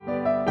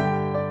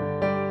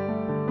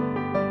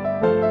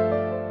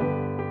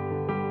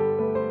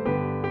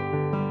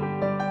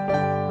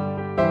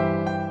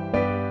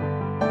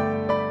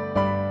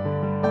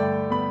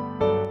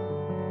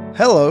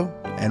Hello,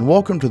 and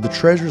welcome to the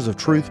Treasures of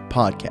Truth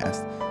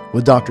podcast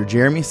with Dr.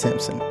 Jeremy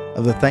Simpson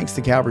of the Thanks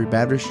to Calvary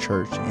Baptist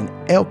Church in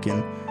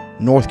Elkin,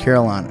 North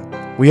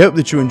Carolina. We hope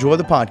that you enjoy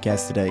the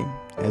podcast today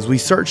as we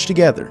search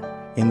together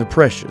in the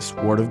precious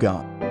Word of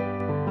God.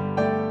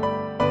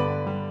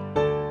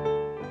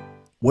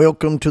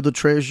 Welcome to the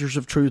Treasures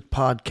of Truth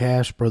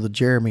podcast. Brother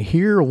Jeremy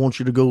here. I want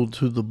you to go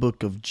to the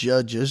book of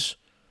Judges.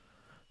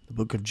 The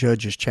book of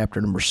Judges,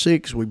 chapter number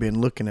 6. We've been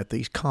looking at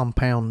these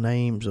compound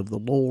names of the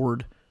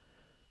Lord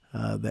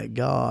that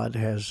God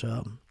has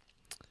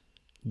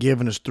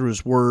given us through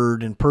His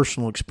Word and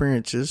personal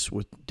experiences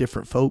with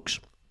different folks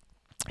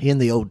in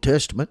the Old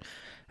Testament.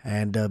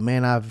 And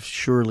man, I've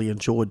surely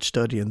enjoyed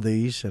studying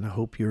these, and I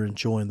hope you're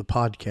enjoying the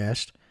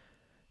podcast.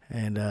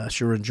 And I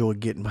sure enjoy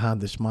getting behind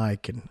this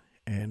mic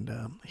and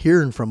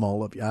hearing from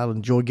all of you.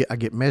 I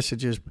get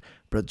messages,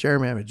 Brother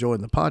Jeremy, I'm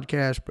enjoying the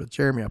podcast. Brother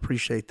Jeremy, I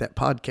appreciate that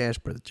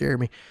podcast. Brother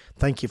Jeremy,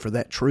 thank you for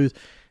that truth.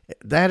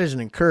 That is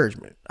an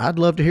encouragement. I'd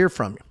love to hear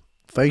from you.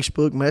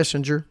 Facebook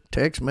Messenger,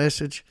 text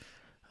message,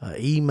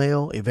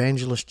 email,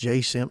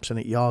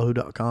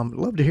 evangelistjsimpson@yahoo.com. I'd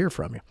love to hear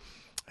from you.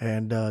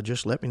 And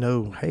just let me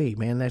know, hey,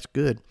 man, that's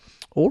good.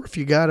 Or if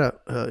you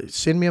got to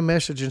send me a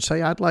message and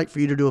say, I'd like for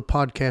you to do a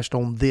podcast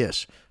on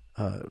this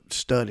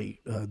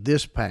study,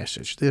 this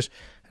passage, this.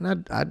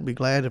 And I'd be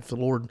glad if the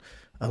Lord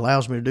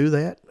allows me to do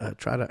that,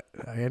 try to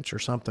answer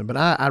something. But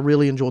I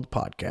really enjoyed the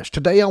podcast.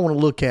 Today I want to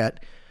look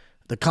at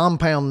the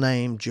compound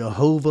name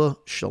Jehovah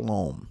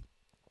Shalom.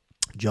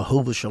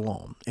 Jehovah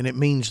Shalom. And it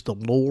means the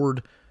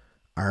Lord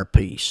our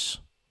peace.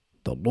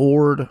 The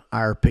Lord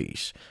our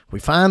peace. We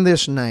find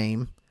this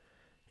name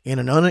in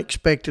an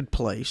unexpected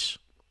place,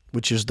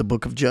 which is the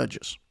book of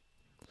Judges.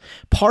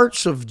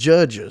 Parts of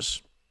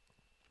Judges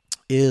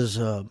is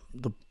the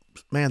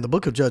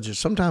book of Judges.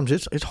 Sometimes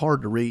it's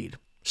hard to read,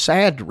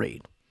 sad to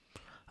read.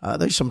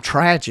 There's some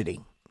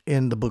tragedy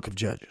in the book of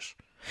Judges.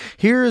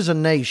 Here is a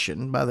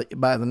nation by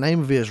the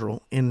name of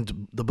Israel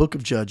in the book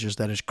of Judges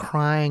that is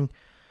crying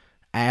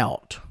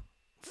out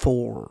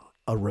for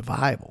a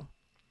revival.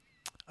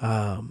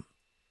 And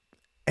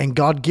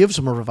God gives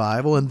them a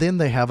revival, and then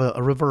they have a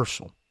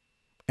reversal.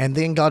 And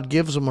then God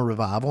gives them a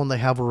revival, and they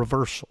have a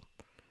reversal.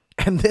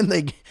 And then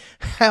they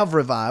have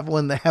revival,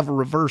 and they have a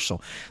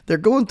reversal. They're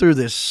going through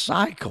this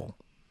cycle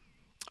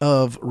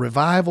of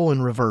revival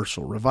and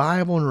reversal,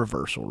 revival and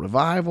reversal,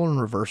 revival and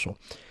reversal.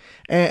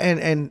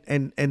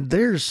 And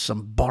there's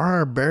some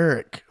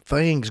barbaric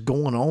things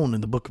going on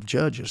in the book of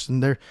Judges.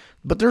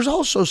 But there's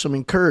also some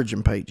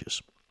encouraging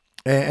pages.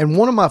 And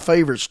one of my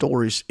favorite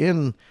stories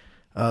in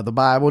the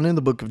Bible and in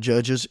the book of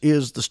Judges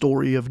is the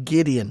story of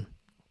Gideon.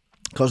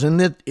 Because in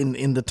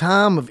the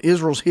time of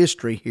Israel's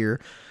history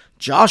here,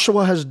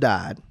 Joshua has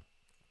died.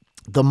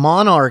 The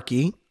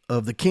monarchy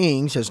of the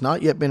kings has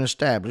not yet been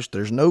established.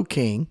 There's no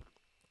king.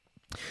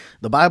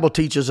 The Bible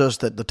teaches us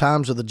that the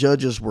times of the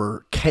judges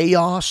were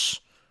chaos.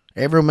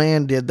 Every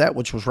man did that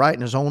which was right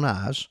in his own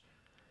eyes.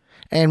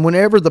 And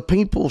whenever the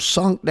people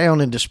sunk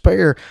down in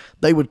despair,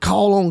 they would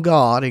call on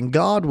God, and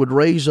God would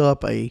raise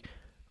up a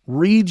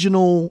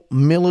regional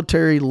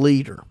military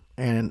leader,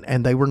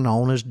 and they were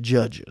known as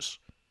judges.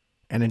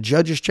 And in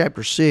Judges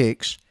chapter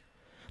 6,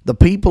 the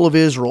people of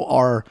Israel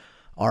are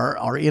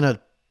in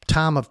a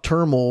time of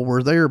turmoil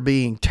where they're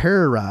being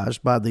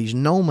terrorized by these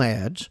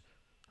nomads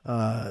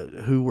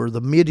who were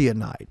the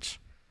Midianites,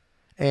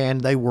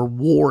 and they were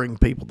warring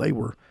people. They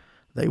were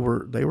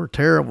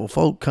terrible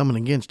folk coming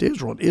against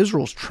Israel. And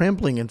Israel's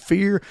trembling in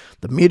fear.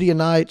 The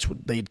Midianites,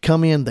 they'd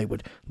come in, they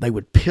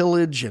would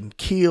pillage and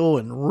kill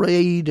and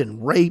raid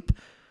and rape.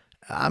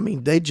 I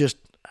mean, they just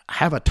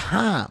have a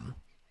time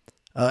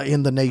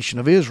in the nation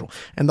of Israel.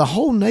 And the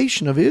whole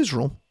nation of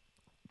Israel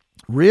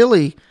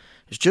really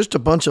is just a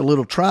bunch of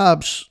little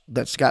tribes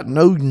that's got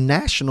no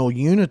national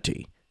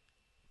unity,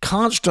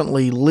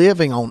 constantly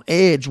living on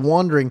edge,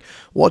 wondering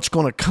what's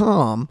going to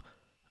come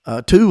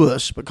to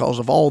us because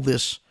of all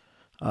this,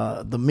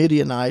 the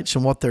Midianites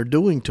and what they're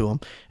doing to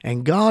them.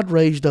 And God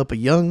raised up a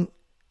young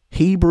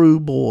Hebrew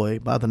boy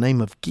by the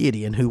name of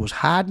Gideon who was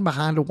hiding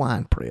behind a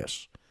wine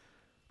press,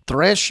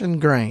 threshing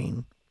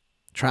grain,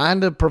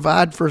 trying to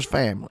provide for his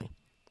family.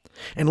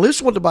 And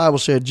listen what the Bible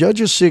said,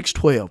 Judges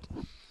 6:12.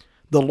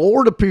 The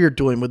Lord appeared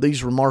to him with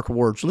these remarkable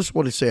words. Listen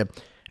what he said.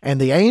 And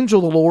the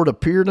angel of the Lord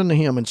appeared unto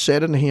him and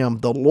said unto him,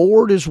 The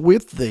Lord is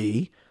with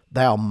thee,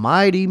 thou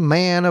mighty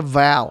man of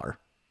valor.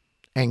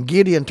 And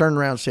Gideon turned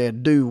around and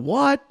said, Do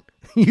what?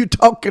 You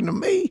talking to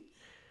me?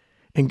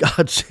 And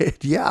God said,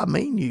 Yeah, I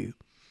mean you.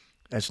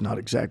 That's not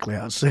exactly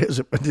how it says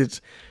it, but it's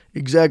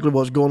exactly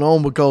what's going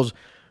on, because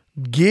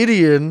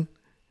Gideon,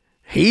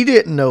 he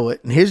didn't know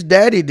it, and his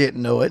daddy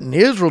didn't know it, and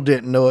Israel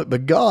didn't know it,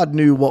 but God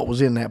knew what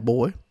was in that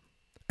boy.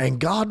 And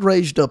God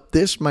raised up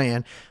this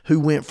man who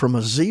went from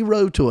a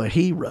zero to a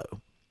hero,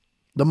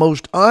 the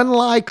most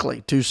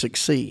unlikely to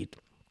succeed,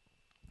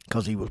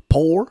 because he was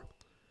poor.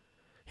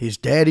 His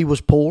daddy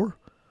was poor.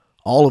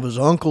 All of his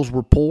uncles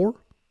were poor.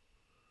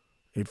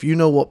 If you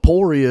know what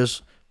poor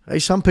is, hey,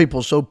 some people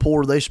are so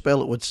poor they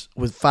spell it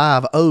with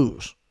 5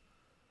 O's.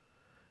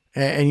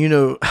 And you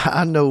know,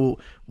 I know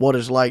what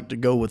it's like to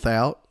go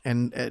without.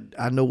 and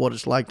I know what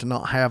it's like to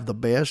not have the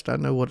best. I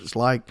know what it's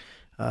like.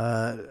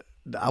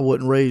 I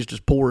wasn't raised as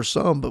poor as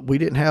some, but we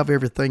didn't have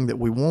everything that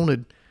we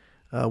wanted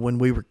when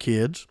we were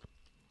kids.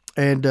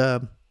 And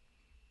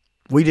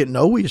we didn't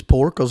know we was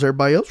poor because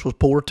everybody else was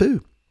poor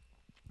too.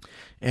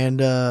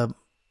 And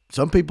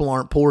some people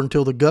aren't poor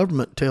until the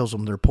government tells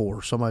them they're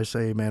poor. Somebody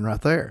say amen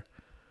right there.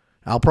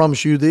 I'll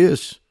promise you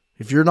this.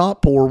 If you're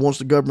not poor, once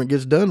the government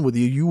gets done with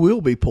you, you will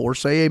be poor.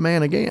 Say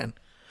amen again.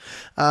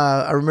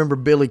 I remember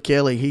Billy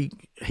Kelly.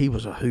 He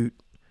was a hoot.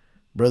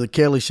 Brother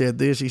Kelly said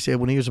this. He said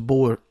when he was a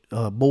boy,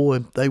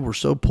 they were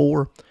so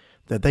poor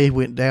that they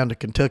went down to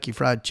Kentucky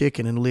Fried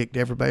Chicken and licked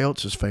everybody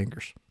else's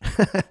fingers.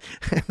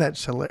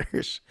 That's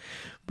hilarious.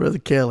 Brother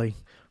Kelly,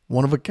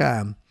 one of a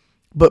kind.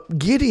 But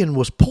Gideon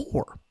was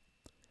poor.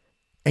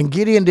 And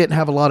Gideon didn't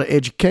have a lot of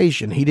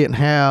education. He didn't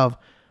have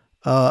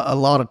a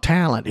lot of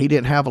talent. He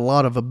didn't have a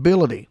lot of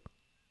ability.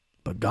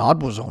 But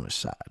God was on his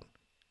side.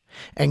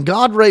 And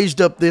God raised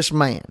up this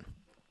man,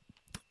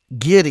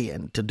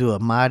 Gideon, to do a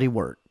mighty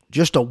work.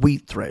 Just a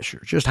wheat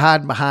thresher, just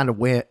hiding behind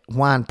a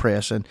wine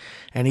press. And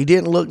he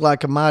didn't look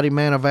like a mighty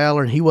man of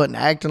valor, and he wasn't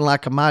acting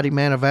like a mighty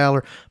man of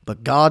valor.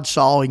 But God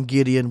saw in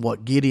Gideon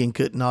what Gideon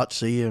could not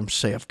see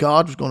himself.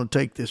 God was going to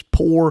take this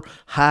poor,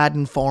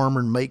 hiding farmer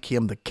and make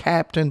him the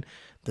captain,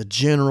 the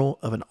general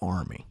of an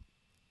army.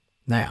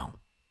 Now,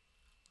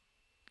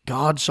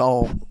 God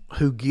saw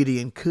who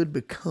Gideon could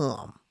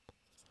become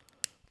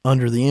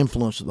under the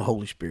influence of the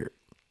Holy Spirit.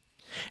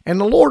 And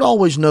the Lord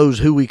always knows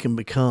who we can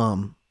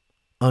become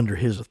under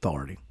his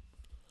authority.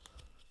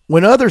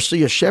 When others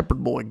see a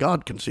shepherd boy,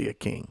 God can see a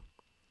king.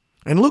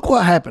 And look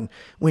what happened.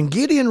 When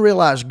Gideon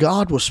realized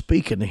God was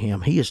speaking to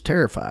him, he is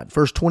terrified.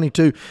 Verse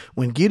 22,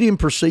 when Gideon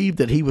perceived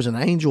that he was an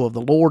angel of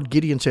the Lord,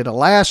 Gideon said,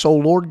 Alas, O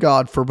Lord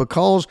God, for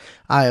because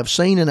I have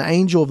seen an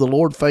angel of the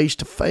Lord face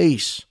to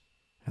face.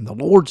 And the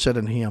Lord said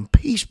unto him,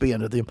 Peace be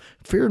unto them.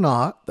 Fear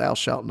not, thou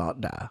shalt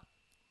not die.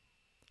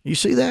 You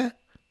see that?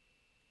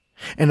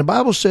 And the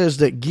Bible says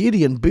that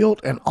Gideon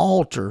built an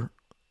altar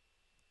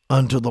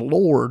unto the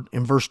Lord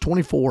in verse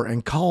 24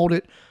 and called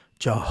it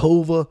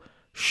Jehovah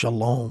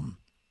Shalom.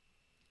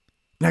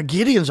 Now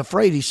Gideon's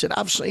afraid. He said,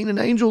 I've seen an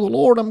angel of the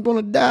Lord. I'm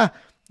going to die.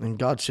 And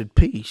God said,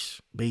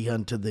 Peace be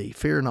unto thee.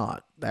 Fear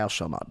not, thou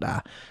shalt not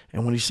die.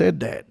 And when he said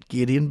that,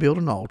 Gideon built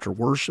an altar,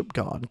 worshiped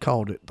God, and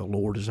called it, The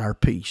Lord is our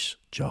peace.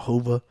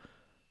 Jehovah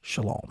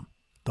Shalom.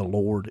 The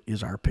Lord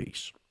is our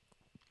peace.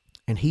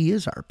 And he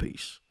is our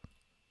peace.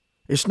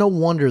 It's no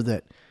wonder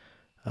that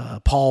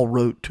Paul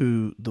wrote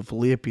to the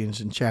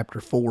Philippians in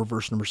chapter 4,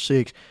 verse number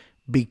 6,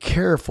 Be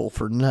careful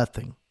for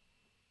nothing,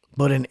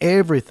 but in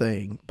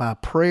everything, by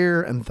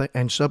prayer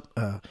and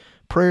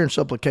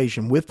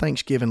supplication with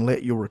thanksgiving,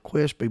 let your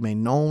requests be made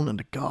known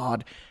unto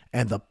God,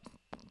 and the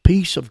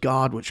peace of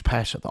God, which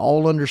passeth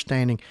all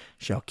understanding,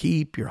 shall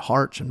keep your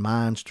hearts and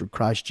minds through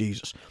Christ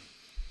Jesus.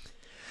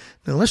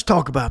 Now let's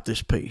talk about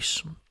this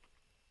peace,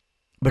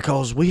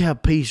 because we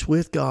have peace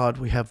with God,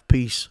 we have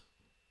peace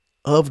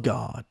of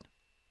God,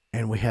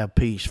 and we have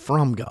peace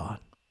from God.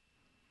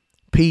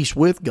 Peace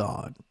with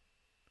God,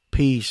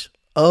 peace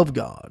of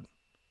God,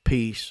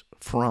 peace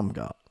from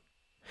God.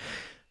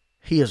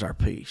 He is our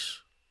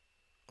peace.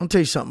 I'll tell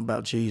you something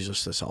about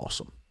Jesus that's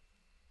awesome.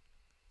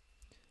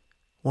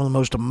 One of the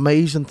most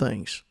amazing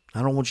things,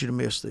 I don't want you to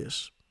miss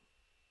this.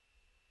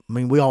 I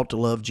mean, we ought to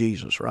love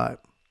Jesus, right?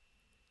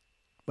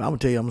 But I'm going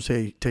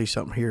to tell you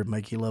something here to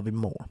make you love him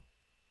more.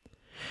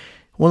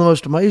 One of the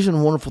most amazing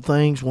and wonderful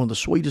things, one of the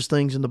sweetest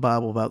things in the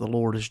Bible about the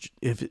Lord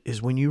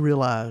is when you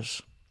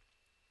realize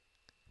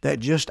that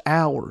just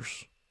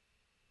hours,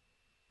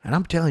 and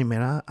I'm telling you,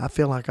 man, I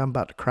feel like I'm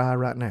about to cry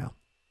right now.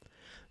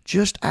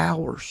 Just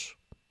hours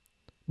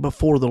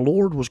before the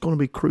Lord was going to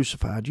be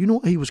crucified, you know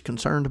what he was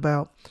concerned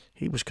about?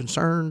 He was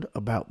concerned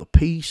about the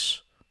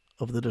peace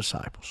of the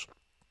disciples.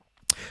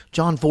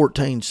 John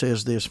 14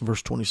 says this in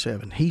verse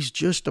 27. He's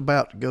just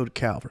about to go to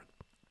Calvary.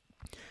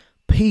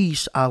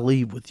 Peace I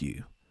leave with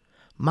you.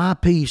 My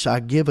peace I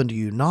give unto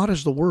you, not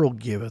as the world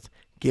giveth,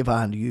 give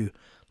I unto you.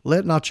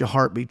 Let not your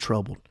heart be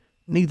troubled,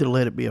 neither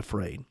let it be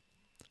afraid.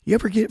 You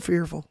ever get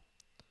fearful?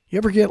 You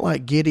ever get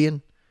like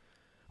Gideon?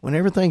 When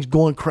everything's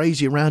going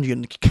crazy around you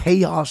and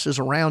chaos is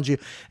around you,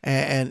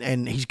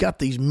 and he's got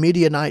these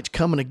Midianites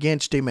coming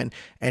against him, and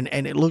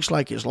it looks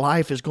like his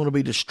life is going to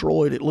be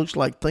destroyed. It looks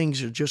like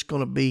things are just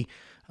going to be,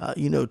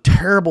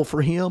 terrible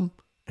for him.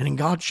 And then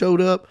God showed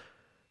up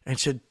and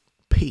said,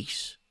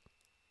 peace.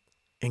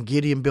 And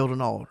Gideon built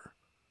an altar.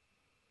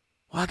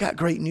 Well, I got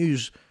great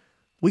news.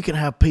 We can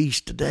have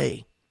peace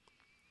today.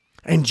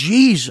 And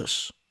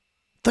Jesus,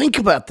 think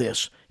about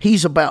this.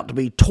 He's about to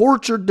be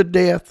tortured to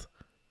death.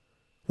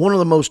 One of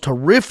the most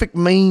horrific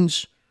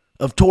means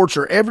of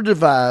torture ever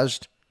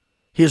devised.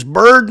 His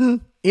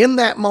burden in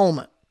that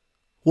moment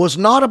was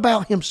not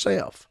about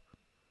himself.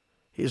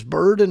 His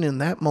burden in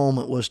that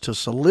moment was to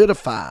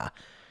solidify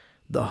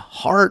the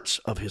hearts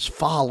of his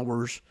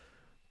followers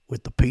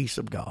with the peace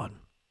of God.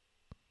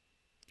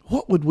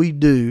 What would we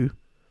do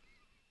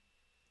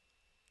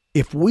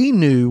if we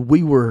knew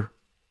we were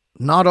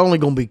not only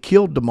going to be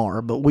killed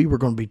tomorrow, but we were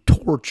going to be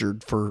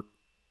tortured for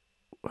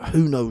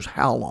who knows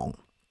how long.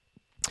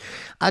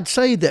 I'd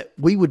say that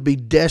we would be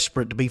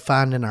desperate to be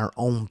finding our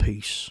own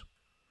peace.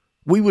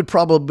 We would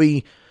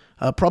probably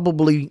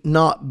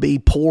not be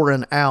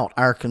pouring out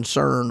our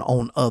concern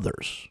on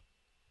others.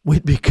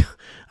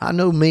 I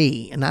know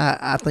me, and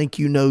I think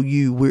you know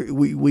you.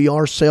 We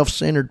are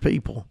self-centered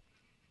people.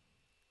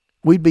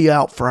 We'd be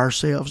out for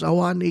ourselves. Oh,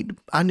 I need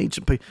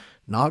some peace.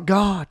 Not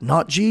God,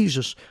 not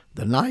Jesus.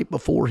 The night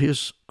before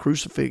his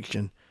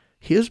crucifixion,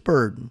 his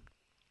burden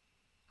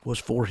was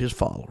for his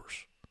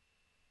followers.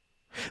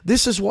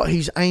 This is what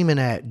he's aiming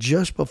at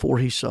just before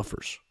he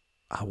suffers.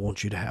 I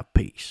want you to have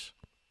peace.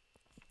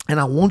 And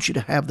I want you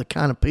to have the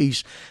kind of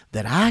peace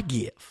that I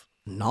give,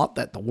 not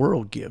that the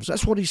world gives.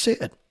 That's what he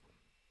said.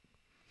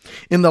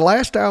 In the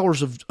last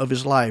hours of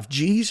his life,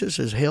 Jesus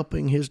is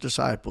helping his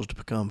disciples to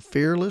become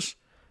fearless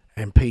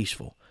and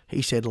peaceful.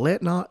 He said,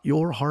 let not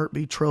your heart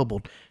be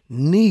troubled,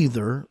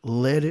 neither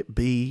let it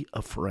be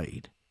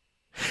afraid.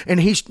 And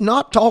he's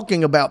not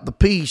talking about the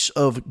peace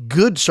of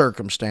good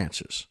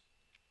circumstances.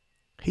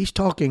 He's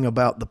talking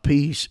about the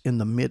peace in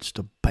the midst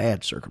of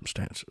bad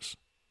circumstances.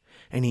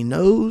 And he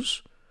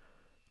knows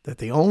that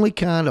the only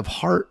kind of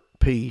heart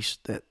peace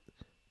that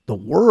the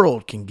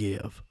world can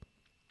give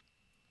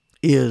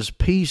is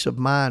peace of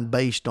mind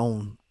based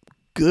on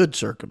good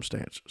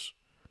circumstances.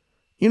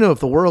 You know, if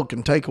the world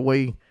can take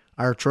away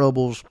our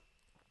troubles,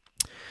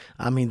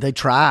 they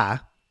try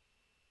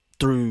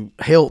through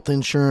health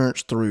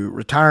insurance, through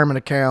retirement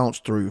accounts,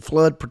 through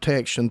flood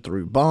protection,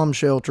 through bomb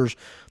shelters,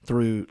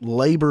 through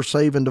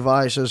labor-saving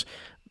devices.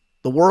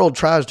 The world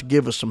tries to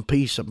give us some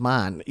peace of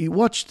mind. You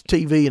watch the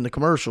TV and the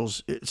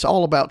commercials, it's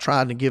all about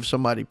trying to give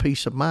somebody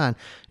peace of mind.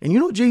 And you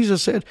know what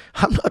Jesus said?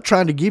 I'm not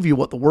trying to give you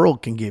what the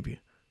world can give you.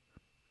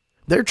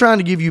 They're trying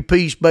to give you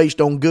peace based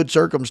on good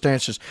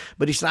circumstances.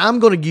 But he said, I'm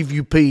going to give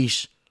you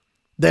peace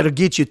that'll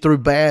get you through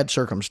bad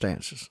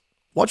circumstances.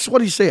 Watch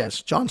what he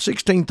says. John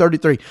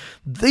 16:33.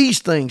 These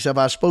things have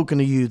I spoken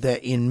to you,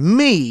 that in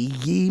me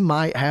ye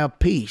might have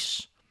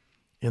peace.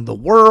 In the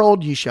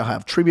world ye shall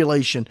have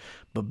tribulation,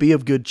 but be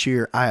of good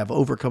cheer. I have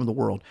overcome the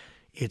world.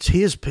 It's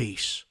his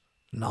peace,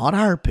 not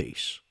our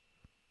peace.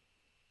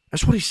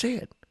 That's what he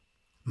said.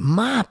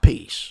 My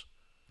peace.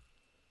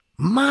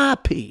 My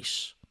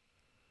peace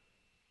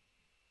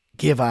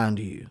give I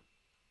unto you.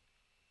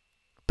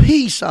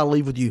 Peace I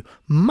leave with you.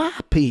 My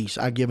peace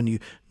I give unto you,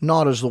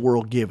 not as the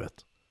world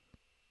giveth.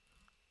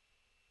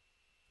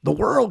 The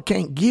world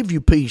can't give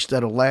you peace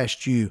that'll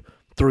last you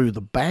through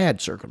the bad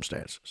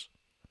circumstances.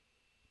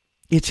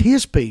 It's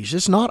his peace.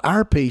 It's not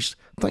our peace.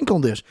 Think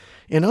on this.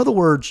 In other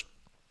words,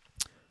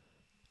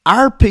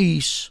 our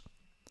peace,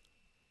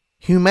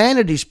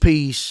 humanity's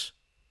peace,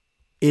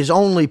 is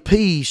only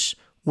peace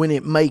when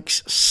it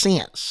makes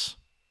sense.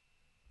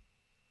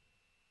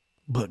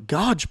 But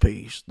God's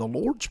peace, the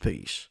Lord's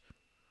peace,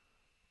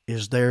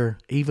 is there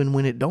even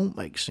when it don't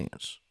make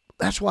sense.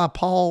 That's why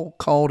Paul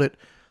called it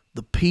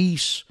the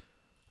peace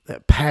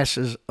that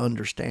passes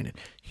understanding.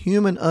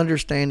 Human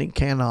understanding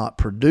cannot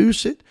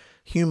produce it.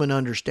 Human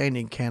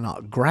understanding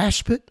cannot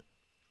grasp it.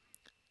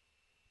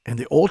 And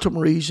the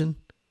ultimate reason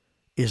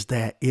is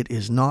that it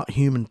is not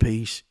human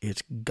peace,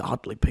 it's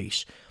godly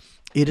peace.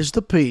 It is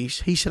the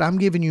peace. He said, I'm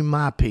giving you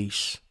my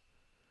peace.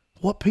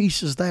 What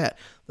peace is that?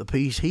 The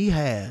peace he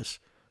has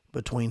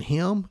between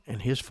him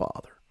and his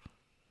Father.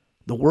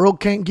 The world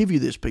can't give you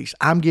this peace.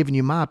 I'm giving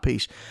you my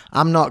peace.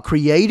 I'm not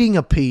creating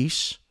a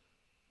peace.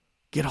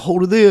 Get a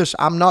hold of this.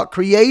 I'm not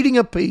creating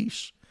a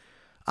peace.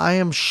 I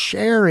am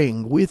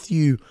sharing with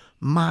you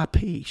my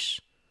peace.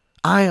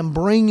 I am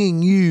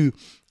bringing you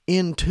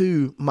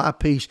into my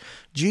peace.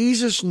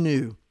 Jesus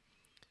knew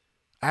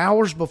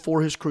hours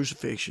before his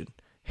crucifixion,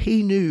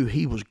 he knew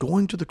he was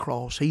going to the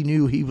cross. He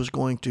knew he was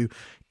going to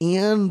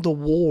end the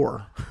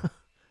war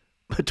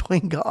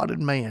between God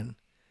and man.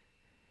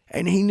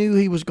 And he knew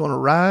he was going to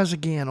rise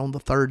again on the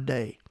third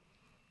day.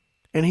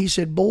 And he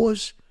said,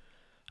 boys,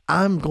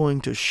 I'm going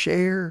to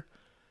share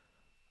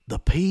the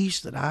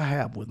peace that I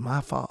have with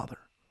my Father.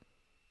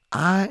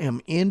 I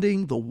am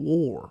ending the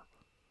war.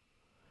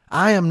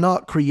 I am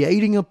not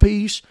creating a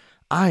peace.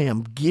 I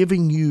am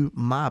giving you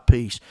my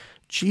peace.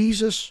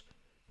 Jesus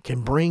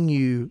can bring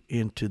you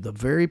into the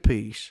very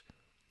peace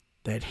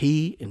that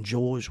he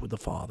enjoys with the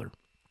Father.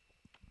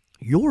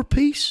 Your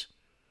peace?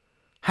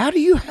 How do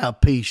you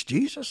have peace,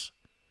 Jesus?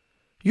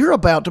 You're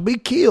about to be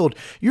killed.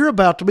 You're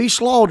about to be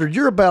slaughtered.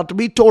 You're about to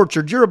be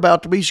tortured. You're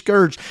about to be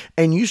scourged.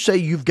 And you say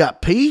you've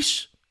got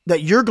peace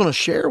that you're going to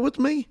share with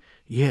me?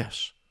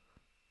 Yes,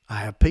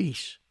 I have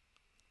peace.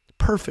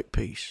 Perfect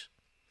peace.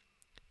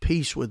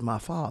 Peace with my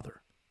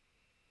Father.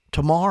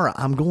 Tomorrow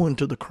I'm going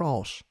to the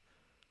cross.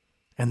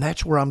 And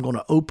that's where I'm going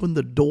to open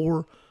the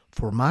door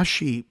for my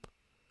sheep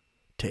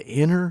to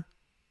enter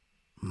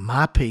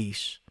my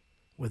peace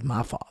with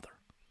my Father.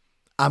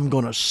 I'm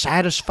going to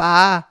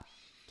satisfy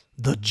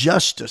the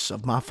justice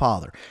of my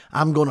Father.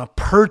 I'm going to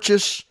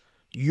purchase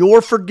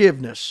your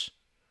forgiveness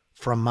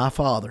from my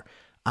Father.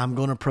 I'm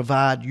going to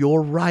provide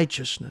your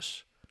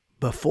righteousness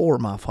before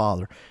my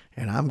Father.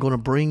 And I'm going to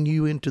bring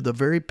you into the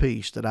very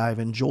peace that I have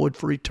enjoyed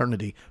for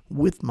eternity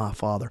with my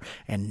Father.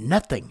 And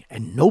nothing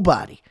and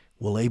nobody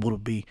will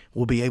be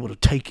able to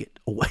take it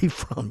away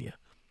from you.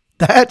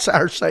 That's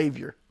our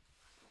Savior.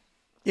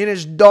 In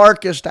his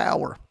darkest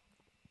hour,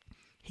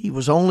 he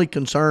was only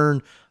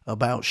concerned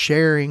about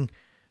sharing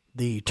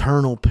the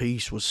eternal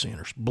peace with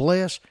sinners.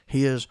 Bless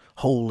his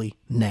holy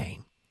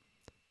name.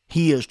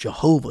 He is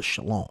Jehovah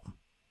Shalom.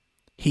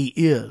 He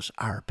is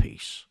our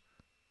peace.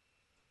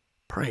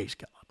 Praise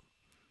God.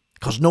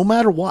 Because no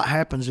matter what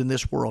happens in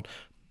this world,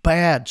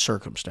 bad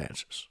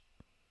circumstances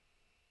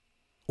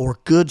or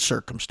good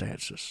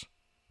circumstances,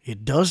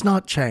 it does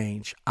not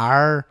change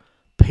our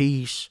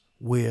peace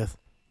with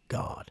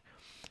God.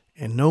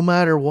 And no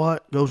matter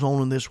what goes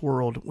on in this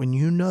world, when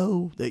you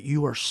know that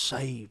you are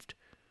saved,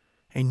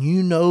 and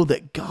you know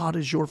that God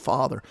is your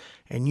Father,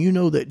 and you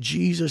know that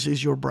Jesus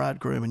is your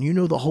bridegroom, and you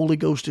know the Holy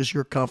Ghost is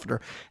your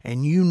comforter,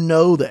 and you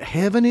know that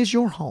heaven is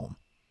your home,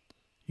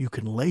 you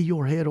can lay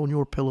your head on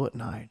your pillow at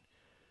night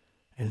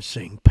and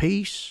sing,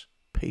 peace,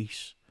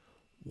 peace,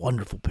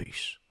 wonderful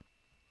peace.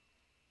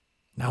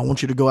 Now I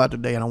want you to go out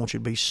today and I want you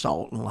to be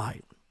salt and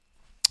light.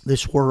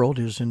 This world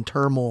is in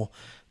turmoil.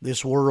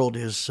 This world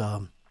has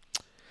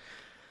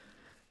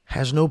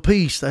no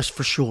peace, that's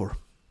for sure.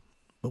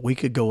 But we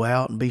could go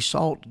out and be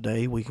salt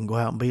today. We can go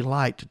out and be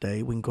light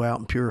today. We can go out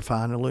and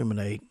purify and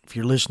illuminate. If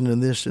you're listening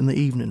to this in the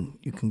evening,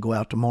 you can go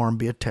out tomorrow and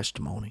be a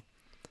testimony.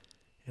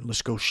 And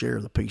let's go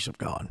share the peace of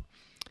God.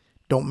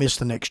 Don't miss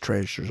the next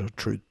Treasures of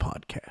Truth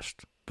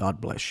podcast.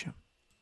 God bless you.